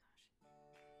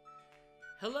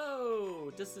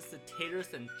Hello, this is the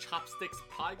Taters and Chopsticks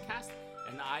podcast,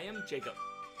 and I am Jacob.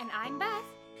 And I'm Beth.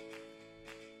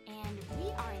 And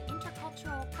we are an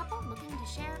intercultural couple looking to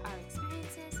share our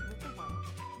experiences with the world.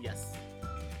 Yes.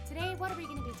 Today, what are we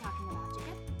going to be talking about,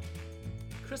 Jacob?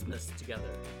 Christmas together.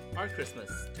 Our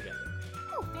Christmas together.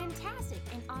 Oh, fantastic.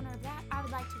 In honor of that, I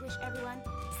would like to wish everyone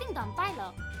圣诞快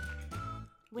乐,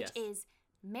 which is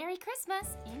Merry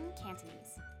Christmas in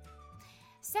Cantonese.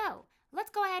 So, let's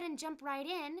go ahead and jump right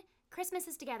in.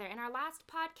 Christmases together. In our last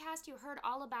podcast, you heard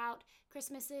all about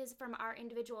Christmases from our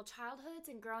individual childhoods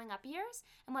and growing up years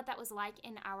and what that was like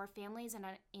in our families and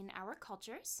in our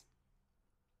cultures.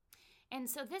 And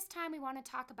so this time we want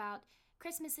to talk about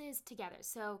Christmases together.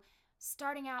 So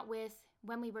starting out with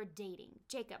when we were dating.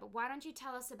 Jacob, why don't you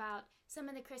tell us about some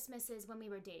of the Christmases when we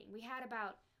were dating? We had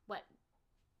about,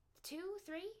 2,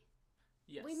 3?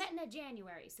 Yes. We met in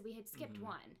January, so we had skipped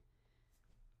one.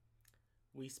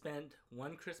 We spent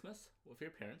one Christmas with your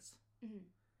parents.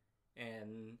 Mm-hmm.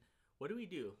 And what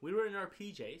do? We were in our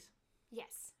PJs.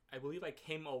 Yes. I believe I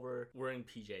came over wearing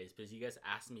PJs because you guys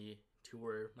asked me to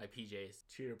wear my PJs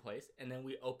to your place. And then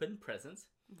we opened presents.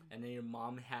 Mm-hmm. And then your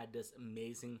mom had this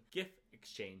amazing gift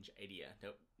exchange idea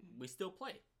that we still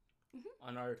play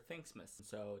on our Thanksmas.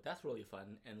 So that's really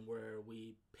fun. And where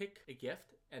we pick a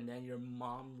gift and then your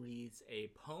mom reads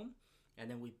a poem and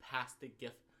then we pass the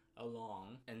gift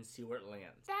along and see where it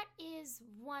lands. That is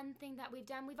one thing that we've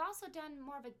done. We've also done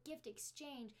more of a gift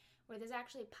exchange where there's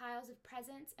actually piles of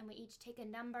presents and we each take a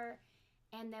number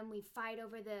and then we fight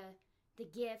over the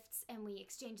gifts and we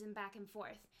exchange them back and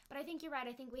forth. But I think you're right.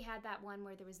 I think we had that one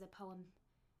where there was the poem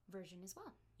version as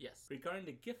well. Yes. Regarding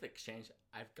the gift exchange,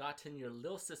 I've gotten your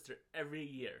little sister every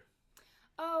year.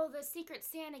 Oh, the Secret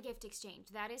Santa gift exchange.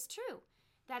 That is true.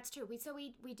 That's true.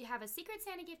 We do have a Secret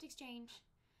Santa gift exchange.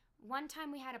 One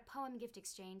time we had a poem gift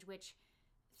exchange, which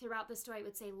throughout the story it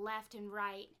would say left and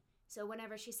right. So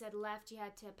whenever she said left, you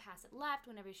had to pass it left.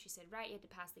 Whenever she said right, you had to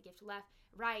pass the gift left.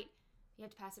 Right, you had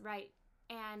to pass it right.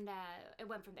 And it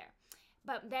went from there.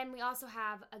 But then we also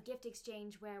have a gift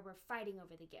exchange where we're fighting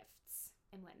over the gifts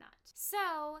and whatnot.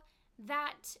 So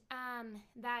that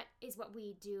is what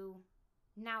we do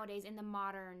nowadays in the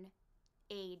modern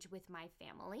age with my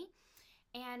family.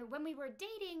 And when we were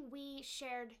dating, we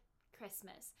shared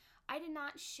Christmas. I did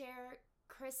not share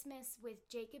Christmas with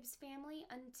Jacob's family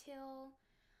until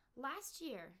last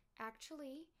year,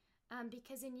 actually,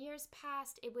 because in years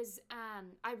past, it was,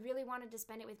 I really wanted to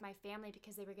spend it with my family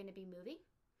because they were going to be moving,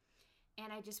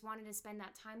 and I just wanted to spend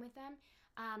that time with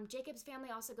them. Jacob's family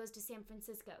also goes to San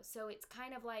Francisco, so it's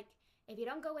kind of like, if you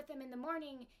don't go with them in the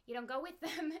morning, you don't go with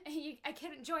them, I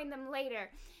couldn't join them later.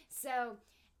 So,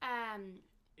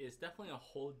 it's definitely a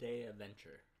whole day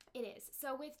adventure. It is.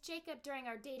 So with Jacob during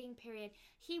our dating period,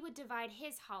 he would divide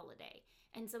his holiday.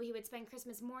 And so he would spend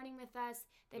Christmas morning with us,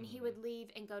 then he would leave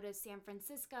and go to San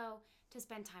Francisco to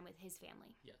spend time with his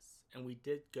family. Yes. And we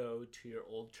did go to your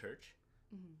old church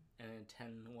and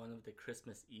attend one of the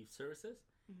Christmas Eve services.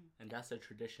 And that's a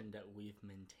tradition that we've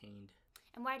maintained.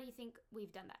 And why do you think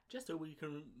we've done that? Just so we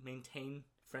can maintain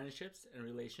friendships and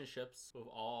relationships with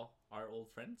all our old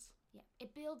friends. Yeah,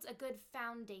 it builds a good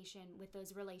foundation with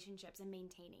those relationships and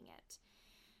maintaining it.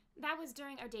 That was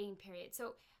during our dating period.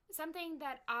 So something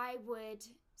that I would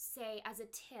say as a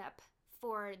tip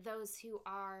for those who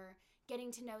are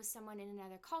getting to know someone in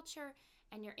another culture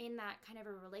and you're in that kind of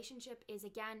a relationship is,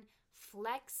 again,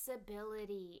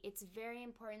 flexibility. It's very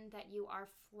important that you are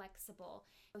flexible.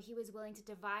 So he was willing to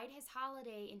divide his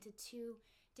holiday into 2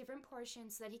 different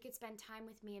portions so that he could spend time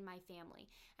with me and my family.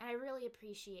 And I really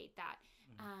appreciate that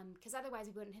because otherwise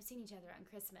we wouldn't have seen each other on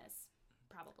Christmas,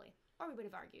 probably. Or we would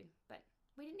have argued, but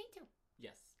we didn't need to.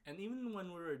 Yes. And even when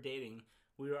we were dating,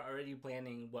 we were already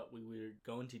planning what we were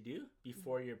going to do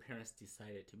before your parents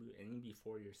decided to move, and even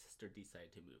before your sister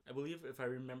decided to move. I believe, if I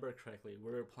remember correctly,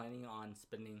 we were planning on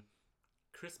spending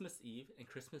Christmas Eve and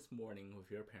Christmas morning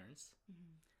with your parents,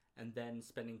 and then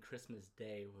spending Christmas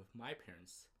Day with my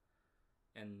parents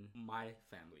and my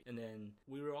family. And then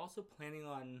we were also planning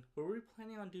on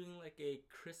doing like a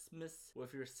Christmas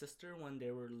with your sister when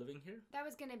they were living here? That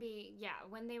was going to be,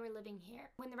 when they were living here.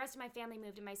 When the rest of my family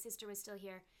moved and my sister was still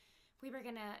here, we were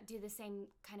going to do the same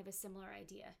kind of a similar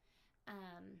idea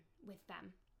with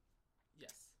them.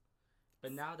 Yes.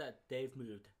 But now that they've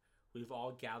moved, we've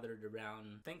all gathered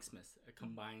around Thanksmas, a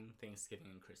combined Thanksgiving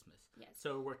and Christmas. Yes.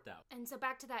 So it worked out. And so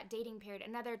back to that dating period,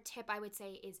 another tip I would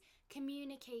say is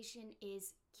communication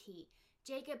is key.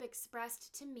 Jacob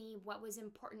expressed to me what was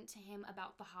important to him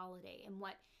about the holiday and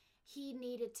what he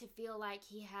needed to feel like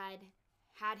he had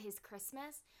his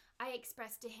Christmas. I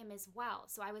expressed to him as well.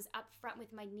 So I was upfront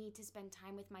with my need to spend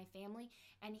time with my family,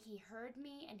 and he heard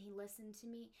me and he listened to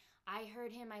me. I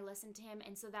heard him, I listened to him,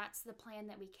 and so that's the plan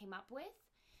that we came up with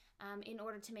in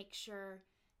order to make sure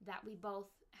that we both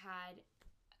had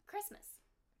Christmas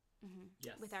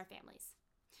with our families.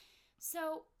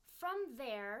 So from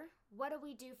there, what do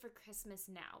we do for Christmas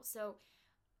now? So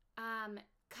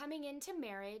coming into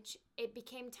marriage, it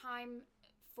became time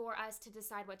for us to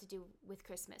decide what to do with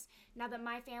Christmas. Now that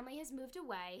my family has moved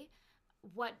away,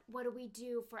 what do we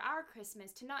do for our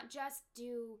Christmas to not just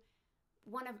do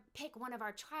pick one of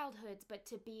our childhoods, but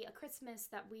to be a Christmas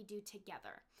that we do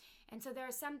together? And so there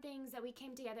are some things that we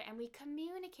came together and we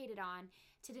communicated on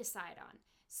to decide on.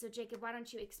 So Jacob, why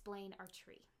don't you explain our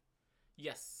tree?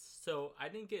 Yes. So I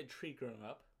didn't get a tree growing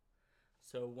up.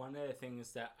 So one of the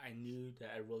things that I knew that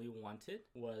I really wanted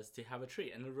was to have a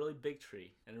tree, and a really big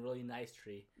tree, and a really nice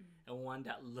tree, and one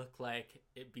that looked like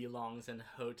it belongs in a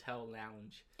hotel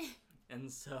lounge. And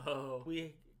so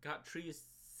we got trees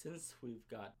since we've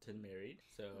gotten married.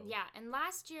 So yeah, and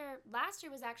last year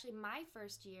was actually my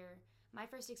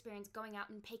first experience going out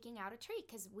and picking out a tree,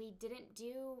 because we didn't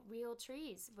do real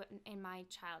trees in my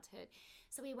childhood.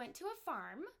 So we went to a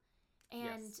farm,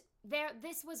 and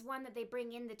this was one that they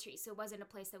bring in the tree, so it wasn't a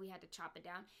place that we had to chop it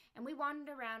down. And we wandered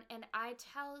around, and I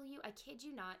tell you, I kid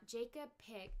you not, Jacob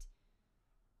picked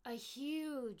a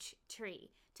huge tree,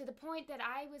 to the point that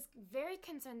I was very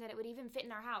concerned that it would even fit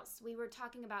in our house. We were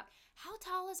talking about, how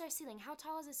tall is our ceiling? How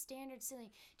tall is a standard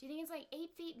ceiling? Do you think it's like 8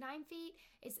 feet, 9 feet?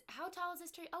 How tall is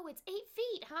this tree? Oh, it's 8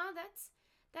 feet, huh?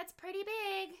 That's pretty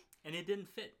big. And it didn't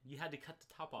fit. You had to cut the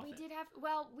top off.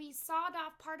 We sawed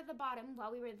off part of the bottom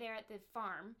while we were there at the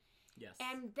farm. Yes.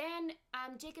 And then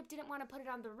Jacob didn't want to put it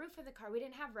on the roof of the car. We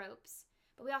didn't have ropes,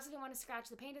 but we also didn't want to scratch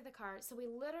the paint of the car. So we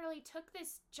literally took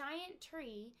this giant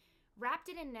tree, wrapped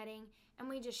it in netting, and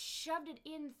we just shoved it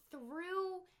in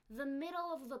through the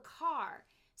middle of the car,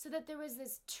 so that there was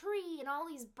this tree and all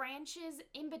these branches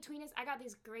in between us. I got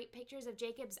these great pictures of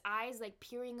Jacob's eyes like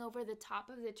peering over the top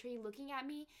of the tree looking at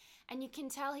me, and you can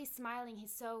tell he's smiling.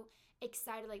 He's so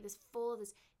excited, like this full of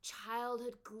this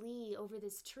childhood glee over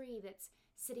this tree that's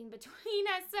sitting between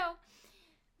us. So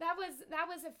that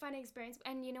was a fun experience.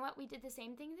 And you know what? We did the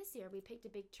same thing this year. We picked a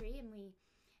big tree and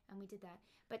we did that.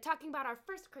 But talking about our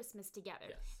first Christmas together,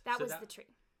 that was the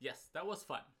tree. Yes, that was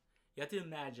fun. You have to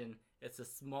imagine it's a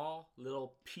small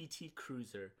little PT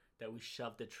Cruiser that we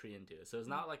shoved the tree into. So it's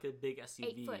not like a big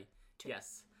SUV. 8-foot tree.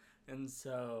 Yes. And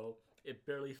so it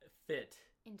barely fit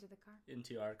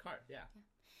into our car. Yeah.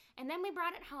 And then we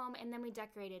brought it home, and then we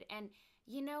decorated. And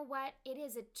you know what? It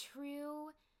is a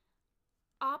true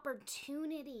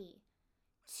opportunity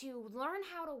to learn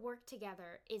how to work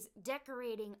together, is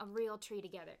decorating a real tree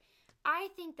together. I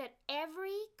think that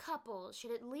every couple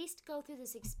should at least go through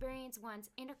this experience once,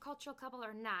 intercultural couple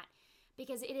or not,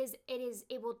 because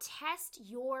it will test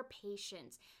your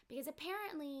patience. Because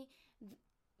apparently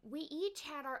we each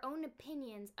had our own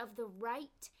opinions of the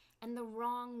right and the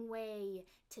wrong way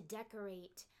to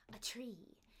decorate a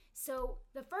tree. So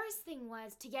the first thing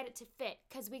was to get it to fit,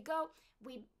 because we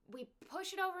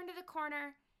push it over into the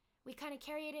corner, we kind of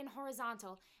carry it in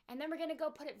horizontal, and then we're going to go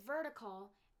put it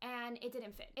vertical, and it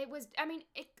didn't fit. It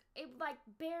like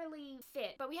barely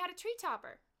fit, but we had a tree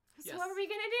topper. So what were we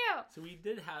going to do? So we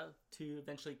did have to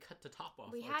eventually cut the top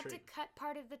off. We had to cut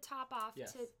part of the top off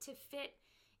to fit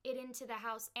it into the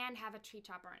house and have a tree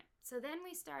topper on it. So then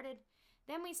we started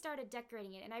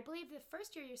decorating it, and I believe the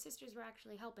first year your sisters were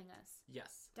actually helping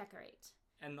us decorate.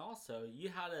 And also, you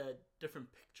had a different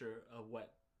picture of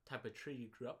what type of tree you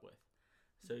grew up with.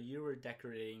 So you were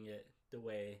decorating it the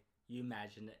way you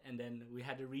imagined it, and then we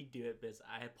had to redo it because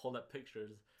I had pulled up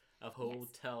pictures of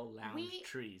hotel lounge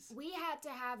trees. We had to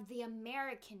have the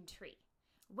American tree,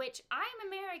 which I'm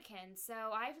American, so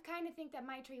I kind of think that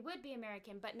my tree would be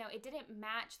American, but no, it didn't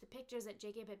match the pictures that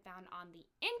Jacob had found on the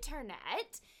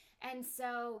internet. And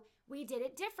so we did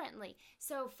it differently.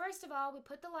 So first of all, we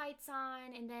put the lights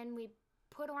on, and then we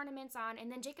put ornaments on, and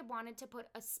then Jacob wanted to put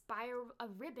a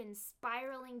ribbon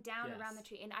spiraling down around the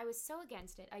tree, and I was so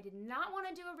against it. I did not want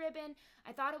to do a ribbon.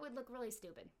 I thought it would look really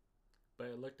stupid. But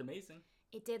it looked amazing.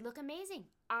 It did look amazing.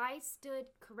 I stood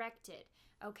corrected,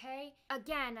 okay?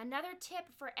 Again, another tip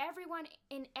for everyone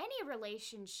in any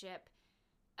relationship,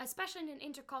 especially in an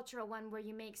intercultural one where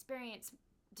you may experience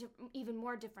even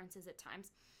more differences at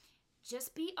times.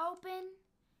 Just be open.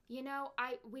 You know,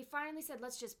 we finally said,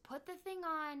 let's just put the thing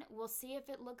on. We'll see if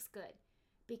it looks good.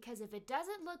 Because if it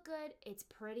doesn't look good, it's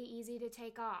pretty easy to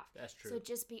take off. That's true. So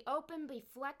just be open, be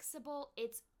flexible.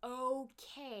 It's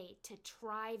okay to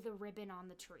try the ribbon on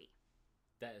the tree.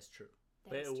 That is true.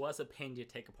 But it was a pain to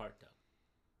take apart, though.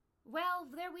 Well,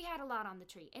 there we had a lot on the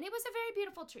tree. And it was a very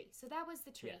beautiful tree. So that was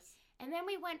the tree. Yes. And then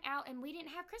we went out and we didn't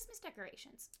have Christmas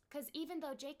decorations. Because even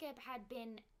though Jacob had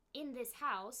been in this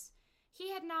house,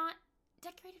 he had not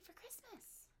decorated for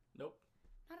Christmas. Nope.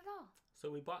 Not at all. So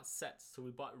we bought sets. So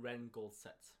we bought red and gold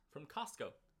sets from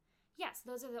Costco. Yes,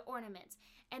 those are the ornaments.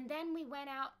 And then we went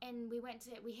out and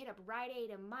we hit up Rite Aid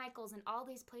and Michael's and all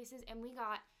these places, and we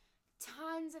got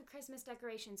tons of Christmas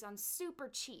decorations on super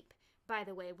cheap. By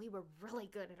the way, we were really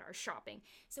good at our shopping.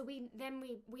 So we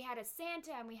had a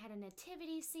Santa, and we had a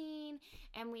nativity scene,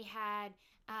 and we had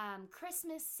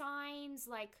Christmas signs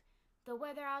like the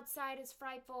weather outside is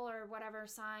frightful or whatever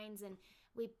signs, and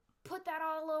we put that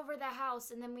all over the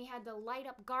house. And then we had the light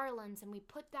up garlands, and we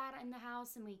put that in the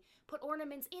house, and we put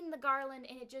ornaments in the garland,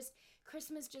 and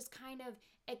Christmas just kind of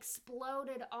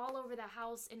exploded all over the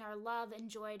house in our love and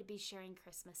joy to be sharing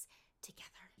Christmas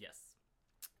together. Yes.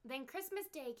 Then Christmas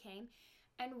Day came,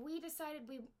 and we decided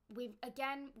we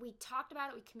talked about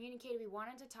it, we communicated, we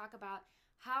wanted to talk about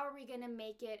how are we going to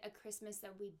make it a Christmas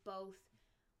that we both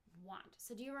want.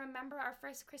 So do you remember our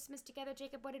first Christmas together,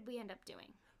 Jacob? What did we end up doing?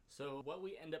 So what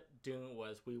we ended up doing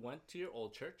was we went to your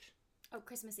old church. Oh,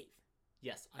 Christmas Eve.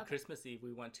 Yes, on Christmas Eve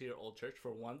we went to your old church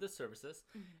for one of the services,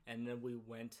 and then we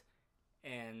went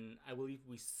and I believe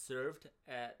we served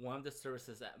at one of the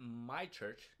services at my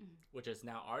church, which is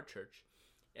now our church,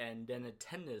 and then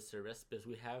attended the service because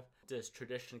we have this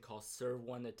tradition called serve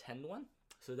one, attend one.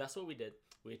 So that's what we did.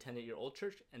 We attended your old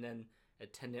church and then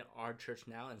attended our church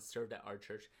now and served at our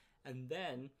church. And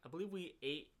then I believe we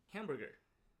ate hamburger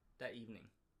that evening.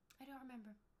 I don't remember.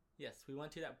 Yes, we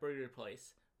went to that burger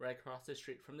place right across the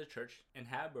street from the church and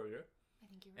had a burger. I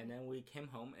think you're right. And then we came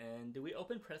home and did we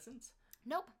open presents?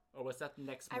 Nope. Or was that the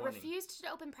next morning? I refused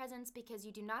to open presents because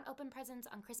you do not open presents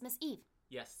on Christmas Eve.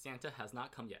 Yes, Santa has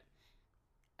not come yet.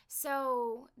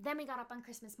 So then we got up on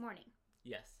Christmas morning.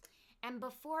 Yes. And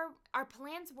before, our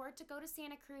plans were to go to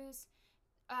Santa Cruz,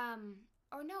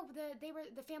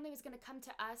 the family was going to come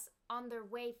to us on their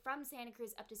way from Santa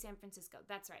Cruz up to San Francisco.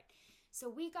 That's right. So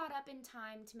we got up in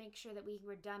time to make sure that we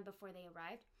were done before they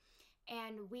arrived,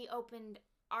 and we opened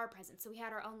our presents. So we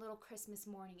had our own little Christmas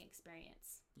morning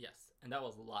experience. Yes, and that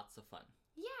was lots of fun.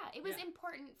 Yeah, it was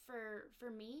important for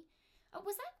me.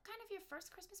 Was that kind of your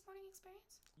first Christmas morning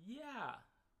experience? Yeah.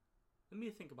 Let me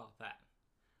think about that.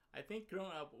 I think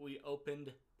growing up, we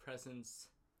opened presents.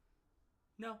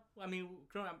 No, I mean,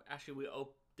 growing up, actually, we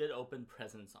did open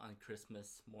presents on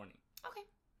Christmas morning. Okay.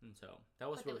 And so that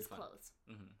was really fun. But it was closed.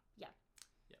 Mm-hmm. Yeah.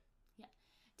 Yeah. Yeah.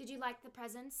 Did you like the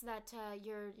presents that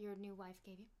your new wife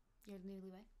gave you? Your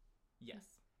newlywed? Yes.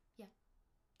 Yeah.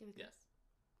 They were good. Yes.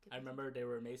 I remember they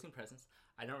were amazing presents.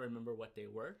 I don't remember what they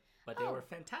were, but they were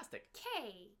fantastic.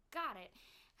 Okay, got it.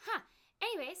 Huh.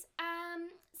 Anyways,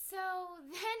 so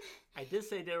then I did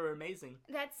say they were amazing.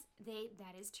 that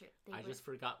is true. I just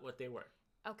forgot what they were.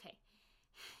 Okay.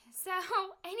 So,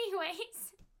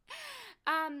 anyways,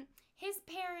 his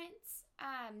parents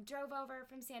drove over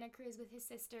from Santa Cruz with his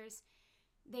sisters.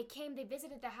 They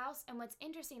visited the house, and what's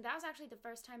interesting, that was actually the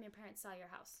first time your parents saw your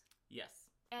house. Yes.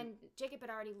 And Jacob had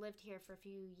already lived here for a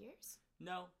few years?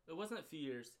 No, it wasn't a few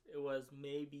years. It was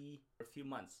maybe a few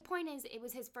months. The point is, it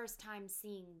was his first time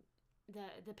seeing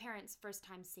the parents' first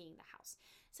time seeing the house.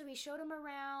 So he showed them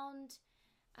around.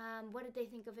 What did they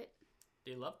think of it?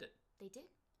 They loved it. They did.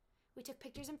 We took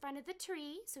pictures in front of the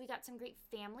tree, so we got some great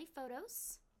family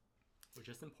photos. Which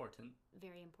is important.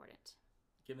 Very important.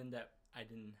 Given that I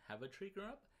didn't have a tree growing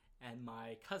up, and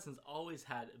my cousins always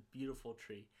had a beautiful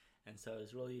tree. And so it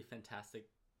was really fantastic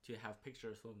to have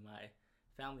pictures of my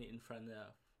family in front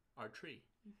of our tree.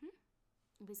 Mm-hmm.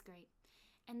 It was great.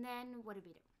 And then what did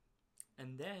we do?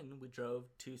 And then we drove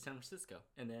to San Francisco.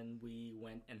 And then we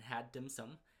went and had dim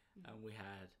sum. Mm-hmm. We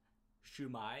had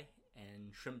shumai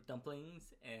and shrimp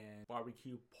dumplings and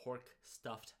barbecue pork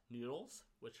stuffed noodles,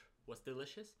 which was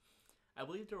delicious. I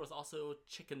believe there was also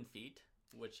chicken feet,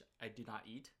 which I do not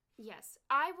eat. Yes,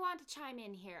 I want to chime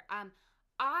in here.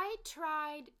 I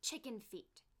tried chicken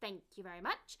feet. Thank you very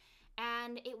much.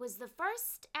 And it was the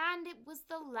first and it was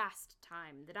the last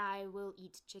time that I will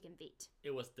eat chicken feet.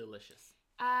 It was delicious.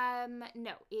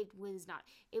 No, it was not.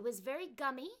 It was very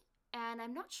gummy, and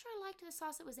I'm not sure I liked the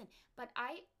sauce it was in. But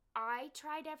I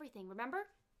tried everything. Remember?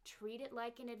 Treat it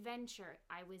like an adventure.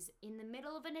 I was in the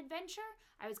middle of an adventure.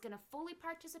 I was going to fully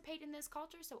participate in this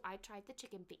culture, so I tried the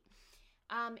chicken feet.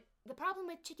 The problem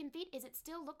with chicken feet is it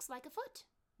still looks like a foot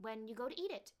when you go to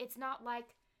eat it. It's not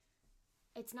like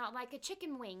a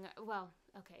chicken wing. Well,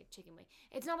 okay, chicken wing.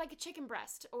 It's not like a chicken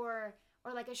breast or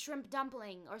like a shrimp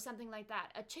dumpling or something like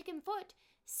that. A chicken foot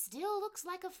still looks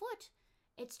like a foot.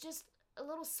 It's just a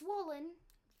little swollen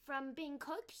from being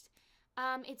cooked.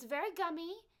 It's very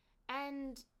gummy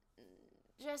and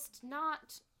just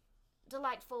not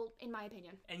delightful, in my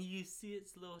opinion. And you see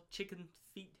its little chicken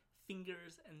feet,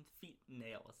 fingers, and feet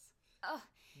nails. Oh,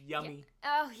 Yummy.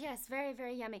 yeah. Oh, yes, very,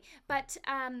 very yummy. But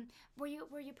were you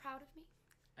proud of me?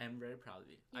 I am very proud of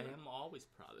you. I am always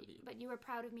proud of you. But you were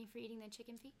proud of me for eating the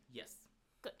chicken feet? Yes.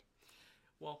 Good.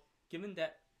 Well, given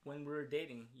that when we were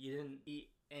dating, you didn't eat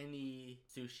any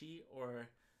sushi or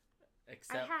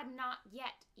except... I had not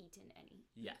yet eaten any.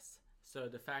 Yes. So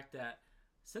the fact that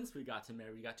since we got to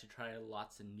marry, we got to try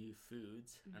lots of new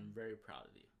foods, I'm very proud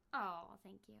of you. Oh,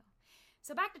 thank you.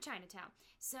 So back to Chinatown.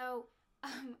 So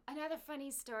another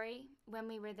funny story when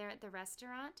we were there at the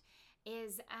restaurant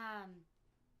is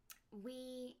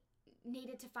we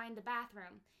needed to find the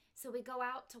bathroom. So we go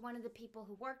out to one of the people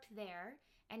who worked there,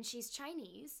 and she's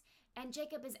Chinese, and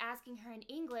Jacob is asking her in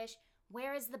English,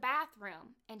 where is the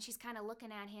bathroom? And she's kind of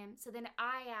looking at him. So then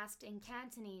I asked in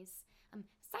Cantonese,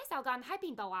 洗手間喺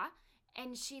邊度啊?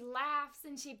 And she laughs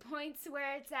and she points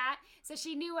where it's at. So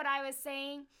she knew what I was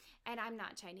saying, and I'm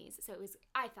not Chinese, so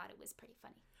I thought it was pretty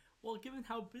funny. Well, given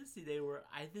how busy they were,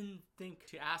 I didn't think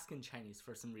to ask in Chinese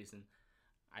for some reason.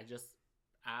 I just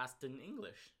asked in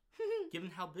English.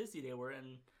 Given how busy they were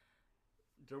and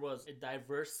there was a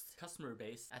diverse customer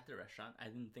base at the restaurant, I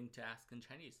didn't think to ask in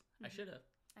Chinese. I should have.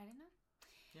 I don't know.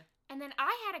 Yeah. And then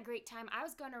I had a great time. I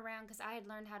was going around because I had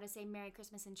learned how to say Merry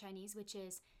Christmas in Chinese, which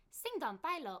is 圣诞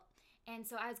快乐. And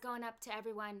so I was going up to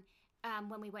everyone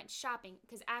when we went shopping,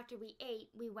 because after we ate,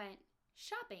 we went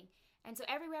shopping. And so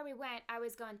everywhere we went, I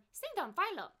was going, 圣诞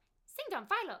快乐, 圣诞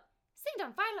快乐, 圣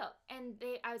诞快乐. And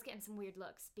I was getting some weird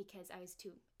looks because I was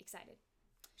too excited.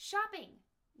 Shopping.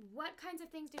 What kinds of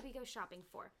things did we go shopping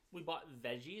for? We bought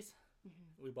veggies.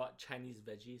 We bought Chinese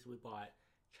veggies. We bought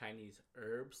Chinese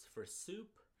herbs for soup.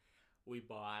 We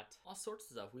bought all sorts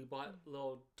of stuff. We bought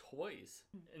little toys.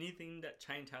 Anything that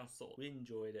Chinatown sold. We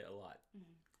enjoyed it a lot.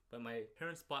 But my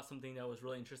parents bought something that was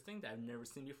really interesting that I've never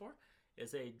seen before.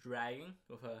 It's a dragon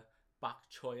with a bok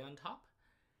choy on top.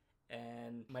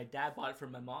 And my dad bought it for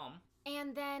my mom.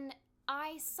 And then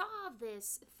I saw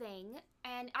this thing,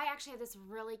 and I actually have this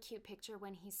really cute picture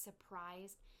when he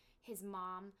surprised his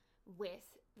mom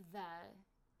with the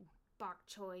bok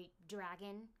choy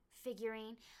dragon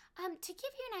figurine. To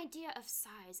give you an idea of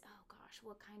size, oh gosh,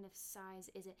 what kind of size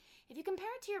is it? If you compare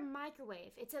it to your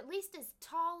microwave, it's at least as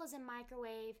tall as a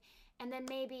microwave, and then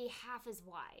maybe half as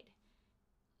wide,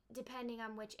 depending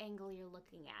on which angle you're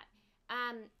looking at.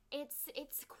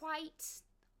 It's quite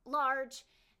large,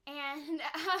 and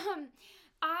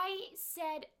I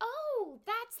said, "Oh,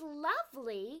 that's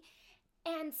lovely."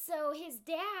 And so his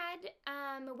dad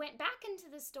went back into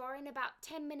the store, and about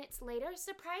 10 minutes later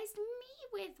surprised me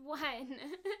with one.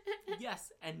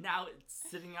 Yes, and now it's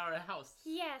sitting at our house.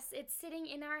 Yes, it's sitting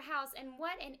in our house. And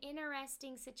what an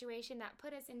interesting situation that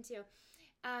put us into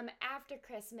after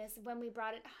Christmas when we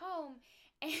brought it home.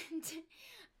 And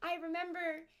I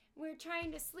remember we were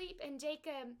trying to sleep, and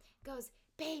Jacob goes,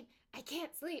 "Babe, I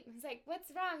can't sleep." I was like,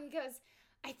 "What's wrong?" He goes,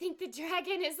 "I think the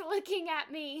dragon is looking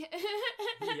at me."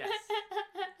 Yes.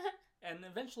 And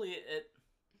eventually it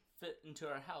fit into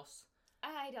our house.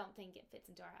 I don't think it fits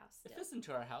into our house still. It fits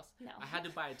into our house. No. I had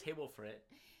to buy a table for it.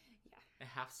 Yeah. A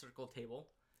half circle table.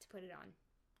 To put it on.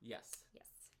 Yes. Yes.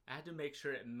 I had to make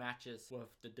sure it matches with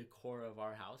the decor of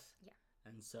our house. Yeah.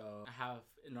 And so I have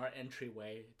in our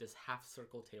entryway this half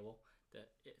circle table that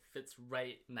it fits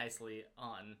right nicely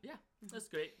on. Yeah, that's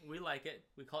great. We like it.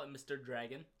 We call it Mr.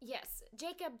 Dragon. Yes,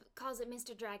 Jacob calls it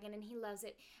Mr. Dragon, and he loves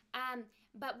it.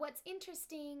 But what's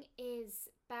interesting is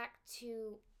back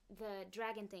to the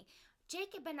dragon thing.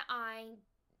 Jacob and I,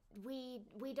 we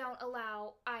don't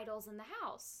allow idols in the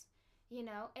house, you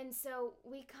know? And so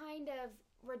we kind of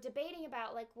were debating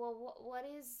about, like, well, what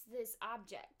is this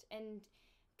object? And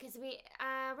because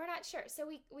we're not sure. So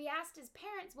we asked his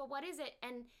parents, well, what is it?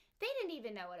 And they didn't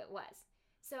even know what it was.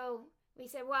 So we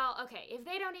said, well, okay, if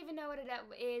they don't even know what it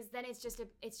is, then it's just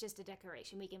a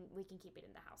decoration. We can keep it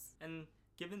in the house. And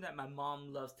given that my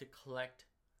mom loves to collect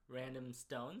random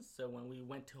stones, so when we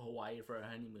went to Hawaii for our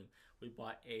honeymoon, we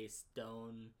bought a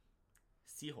stone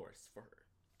seahorse for her.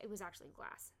 It was actually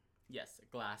glass. Yes, a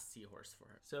glass seahorse for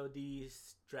her. So the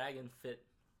dragon fit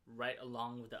right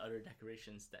along with the other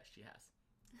decorations that she has.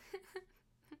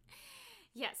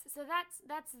 Yes, so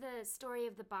that's the story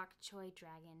of the bok choy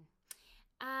dragon.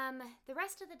 The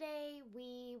rest of the day,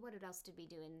 what else did we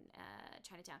do in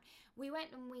Chinatown? We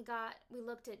went and we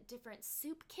looked at different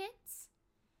soup kits,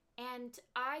 and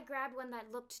I grabbed one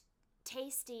that looked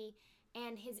tasty,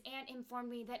 and his aunt informed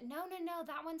me that no,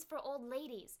 that one's for old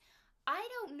ladies. I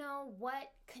don't know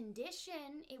what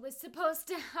condition it was supposed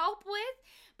to help with,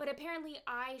 but apparently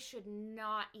I should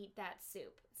not eat that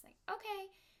soup. It's like, okay.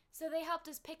 So they helped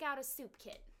us pick out a soup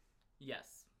kit.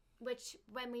 Yes. Which,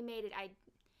 when we made it, I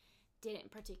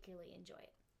didn't particularly enjoy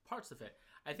it. Parts of it.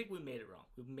 I think we made it wrong.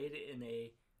 We made it in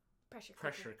a pressure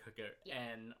cooker. Yeah.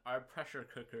 And our pressure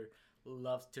cooker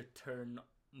loves to turn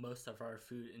most of our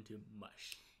food into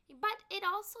mush. But it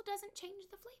also doesn't change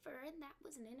the flavor, and that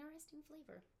was an interesting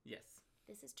flavor. Yes.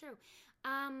 This is true.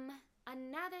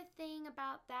 Another thing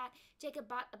about that, Jacob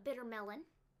bought a bitter melon.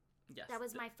 Yes. That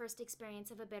was my first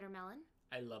experience of a bitter melon.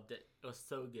 I loved it. It was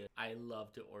so good. I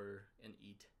love to order and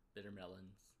eat bitter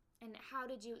melons. And how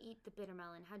did you eat the bitter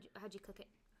melon? How'd you cook it?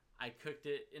 I cooked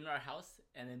it in our house,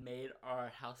 and it made our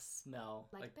house smell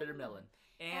like bitter melon.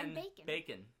 And bacon.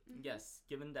 Bacon. Mm-hmm. Yes.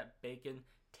 Given that bacon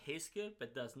tastes good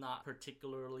but does not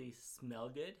particularly smell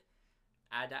good,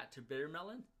 add that to bitter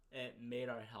melon, and it made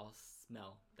our house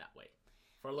smell that way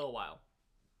for a little while.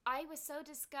 I was so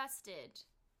disgusted,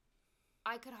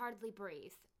 I could hardly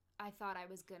breathe. I thought I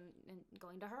was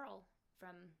going to hurl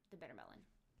from the bitter melon.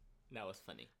 That was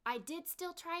funny. I did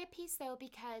still try a piece, though,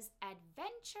 because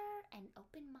adventure and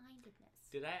open-mindedness.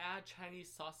 Did I add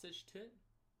Chinese sausage to it?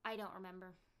 I don't remember.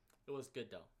 It was good,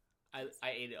 though. I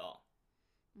ate it all.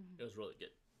 Mm-hmm. It was really good.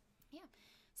 Yeah.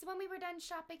 So when we were done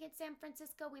shopping at San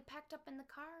Francisco, we packed up in the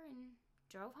car and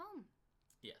drove home.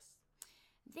 Yes.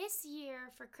 This year,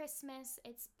 for Christmas,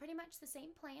 it's pretty much the same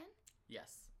plan.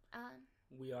 Yes.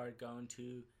 We are going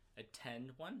to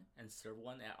attend one and serve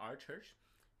one at our church,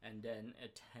 and then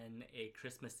attend a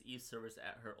Christmas Eve service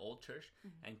at her old church,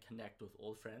 mm-hmm. and connect with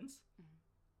old friends.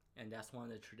 Mm-hmm. And that's one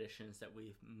of the traditions that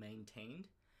we've maintained.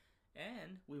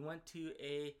 And we went to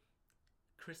a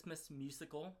Christmas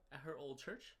musical at her old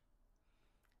church.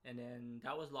 And then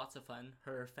that was lots of fun.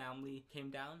 Her family came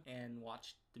down and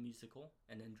watched the musical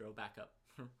and then drove back up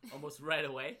almost right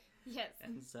away. Yes.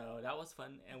 And so that was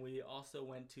fun. And we also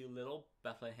went to Little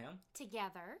Bethlehem.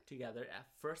 Together at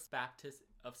First Baptist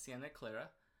of Santa Clara.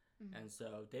 Mm-hmm. And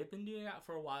so they've been doing that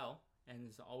for a while. And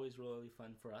it's always really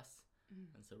fun for us.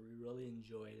 Mm-hmm. And so we really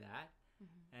enjoy that.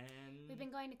 Mm-hmm. And we've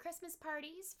been going to Christmas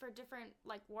parties for different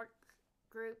work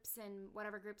groups and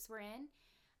whatever groups we're in.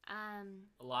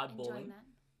 A lot of bowling. That.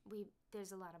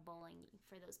 There's a lot of bowling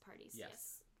for those parties.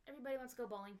 Yes. Everybody wants to go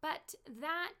bowling. But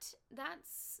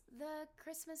that's the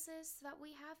Christmases that we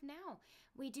have now.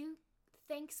 We do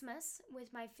Thanksmas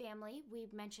with my family.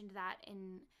 We've mentioned that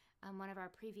in one of our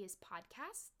previous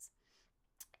podcasts.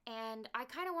 And I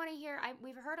kind of want to hear,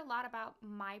 we've heard a lot about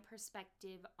my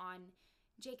perspective on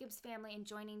Jacob's family and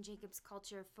joining Jacob's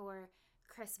culture for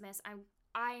Christmas.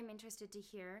 I am interested to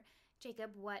hear,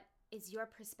 Jacob, what is your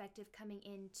perspective coming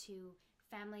into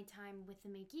family time with the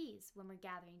McGees when we're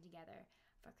gathering together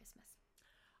for Christmas?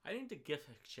 I think the gift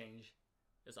exchange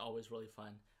is always really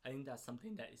fun. I think that's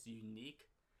something that is unique.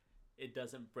 It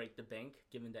doesn't break the bank,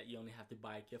 given that you only have to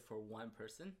buy a gift for one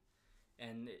person.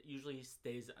 And it usually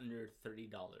stays under $30.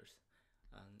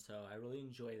 So I really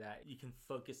enjoy that. You can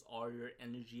focus all your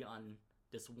energy on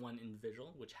this one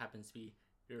individual, which happens to be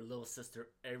your little sister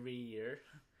every year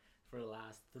for the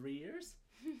last 3 years.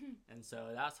 And so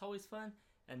that's always fun.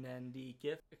 And then the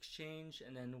gift exchange,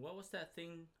 and then what was that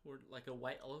thing where like a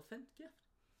white elephant gift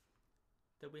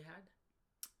that we had?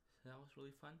 So that was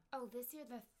really fun. Oh, this year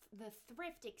the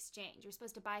thrift exchange. You're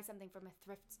supposed to buy something from a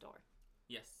thrift store.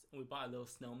 Yes, and we bought a little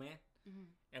snowman, mm-hmm.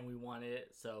 and we wanted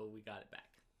it, so we got it back.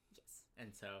 Yes.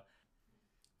 And so,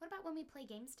 what about when we play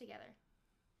games together?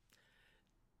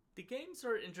 The games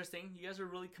are interesting. You guys are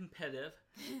really competitive.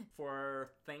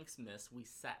 For Thanksmas, we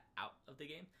sat out of the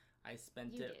game. I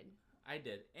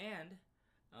did. And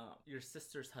your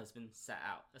sister's husband sat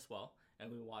out as well. And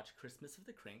we watched Christmas with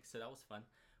the Cranks, so that was fun.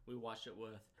 We watched it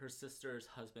with her sister's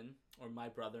husband, or my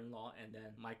brother-in-law, and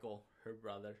then Michael, her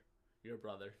brother, your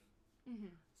brother.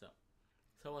 Mm-hmm. So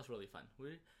it was really fun.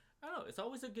 I don't know, it's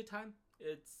always a good time.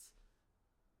 It's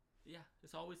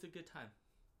always a good time.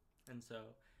 And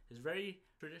so it's very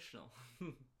traditional.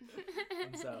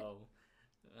 And so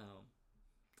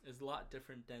it's a lot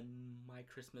different than my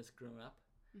Christmas growing up.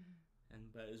 Mm-hmm.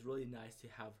 But it's really nice to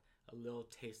have a little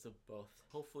taste of both.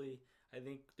 Hopefully, I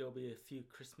think there'll be a few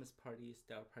Christmas parties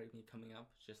that will probably be coming up,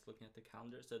 just looking at the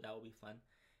calendar, so that will be fun.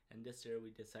 And this year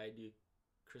we decided to do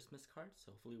Christmas cards,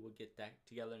 so hopefully we'll get that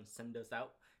together and send those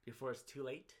out before it's too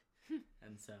late.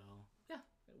 And so, yeah,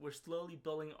 we're slowly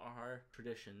building our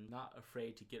tradition, not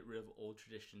afraid to get rid of old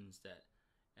traditions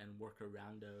and work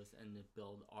around those and to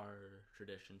build our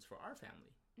traditions for our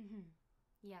family. Mm-hmm.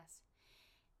 Yes.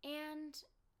 And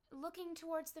looking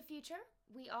towards the future,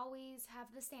 we always have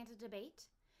the Santa debate.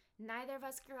 Neither of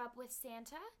us grew up with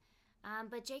Santa.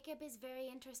 But Jacob is very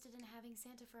interested in having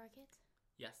Santa for our kids.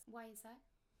 Yes. Why is that?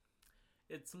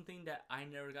 It's something that I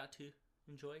never got to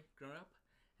enjoy growing up.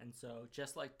 And so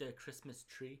just like the Christmas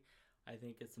tree, I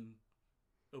think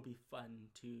it'll be fun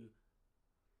to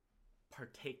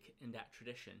partake in that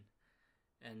tradition.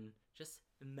 And just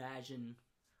imagine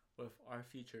with our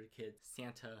future kids,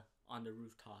 Santa on the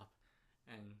rooftop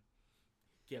and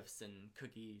gifts and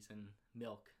cookies and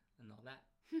milk and all that.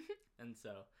 And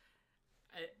so,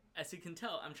 as you can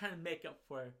tell, I'm trying to make up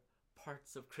for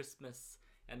parts of Christmas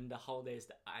and the holidays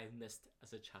that I missed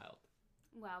as a child.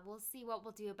 Well, we'll see what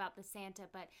we'll do about the Santa,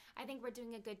 but I think we're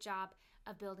doing a good job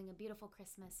of building a beautiful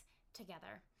Christmas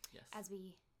together. Yes. As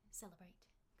we celebrate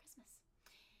Christmas.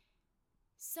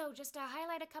 So, just to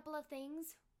highlight a couple of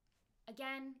things.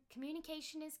 Again,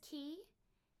 communication is key.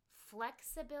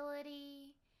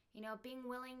 Flexibility, being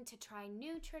willing to try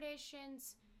new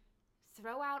traditions,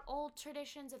 throw out old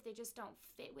traditions if they just don't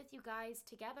fit with you guys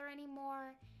together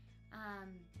anymore.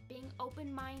 Being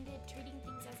open-minded, treating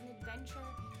things as an adventure,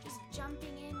 just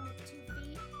jumping in with 2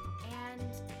 feet,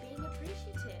 and being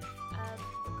appreciative of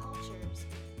the cultures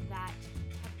that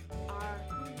are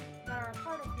a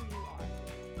part of who you are,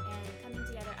 and coming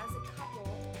together as a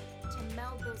couple to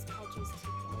meld those cultures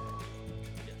together.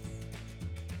 Yes.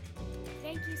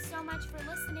 Thank you so much for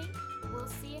listening. We'll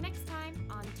see you next time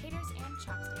on Taters and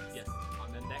Chopsticks. Yes,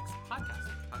 on the next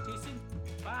podcast. Talk to you soon.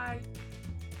 Bye.